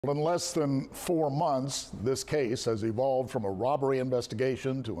In less than 4 months, this case has evolved from a robbery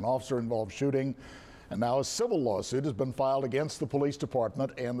investigation to an officer-involved shooting, and now a civil lawsuit has been filed against the police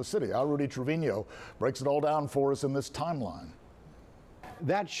department and the city. Our Rudy Trevino breaks it all down for us in this timeline.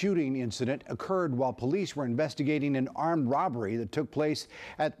 That shooting incident occurred while police were investigating an armed robbery that took place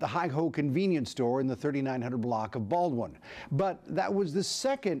at the Hi-Ho convenience store in the 3900 block of Baldwin. But that was the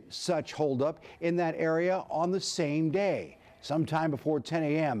second such holdup in that area on the same day. Sometime before 10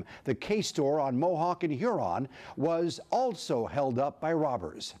 a.m., the K-store on Mohawk and Huron was also held up by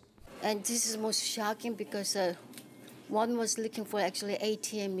robbers. And this is most shocking because one was looking for actually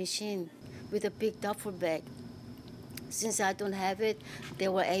ATM machine with a big duffel bag. Since I don't have it, they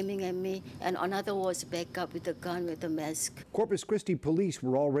were aiming at me, and another was back up with a gun with a mask. Corpus Christi police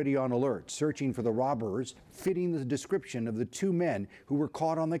were already on alert, searching for the robbers fitting the description of the two men who were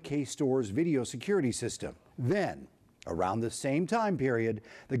caught on the K-store's video security system. Then, around the same time period,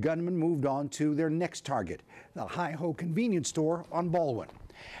 the gunmen moved on to their next target, the Hi-Ho convenience store on Baldwin.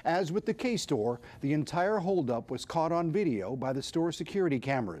 As with the K-store, the entire holdup was caught on video by the store's security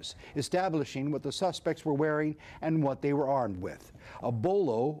cameras, establishing what the suspects were wearing and what they were armed with. A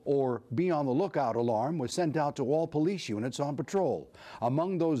BOLO, or Be on the Lookout alarm, was sent out to all police units on patrol.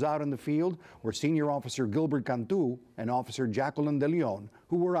 Among those out in the field were Senior Officer Gilbert Cantu and Officer Jacqueline De Leon,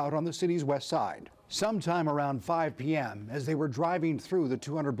 who were out on the city's west side. Sometime around 5 p.m., as they were driving through the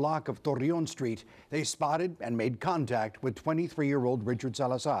 200 block of Torreon Street, they spotted and made contact with 23-year-old Richard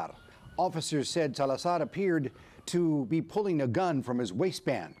Salazar. Officers said Salazar appeared to be pulling a gun from his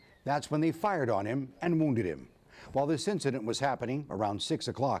waistband. That's when they fired on him and wounded him. While this incident was happening, around 6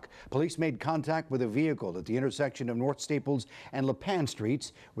 o'clock, police made contact with a vehicle at the intersection of North Staples and Lipan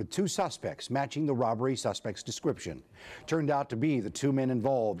Streets with two suspects matching the robbery suspect's description. Turned out to be the two men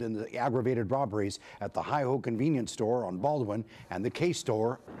involved in the aggravated robberies at the Hi-Ho convenience store on Baldwin and the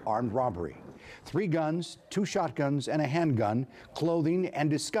K-store armed robbery. 3 guns, 2 shotguns, and a handgun, clothing, and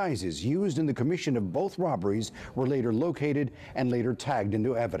disguises used in the commission of both robberies were later located and later tagged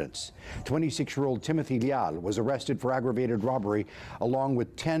into evidence. 26-year-old Timothy Leal was arrested for aggravated robbery along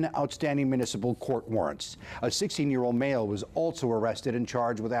with 10 outstanding municipal court warrants. A 16-year-old male was also arrested and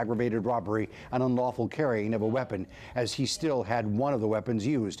charged with aggravated robbery and unlawful carrying of a weapon, as he still had one of the weapons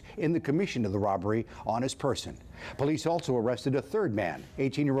used in the commission of the robbery on his person. Police also arrested a third man,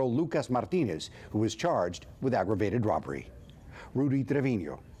 18-year-old Lucas Martinez, who was charged with aggravated robbery. Rudy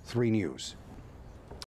Trevino, 3 News.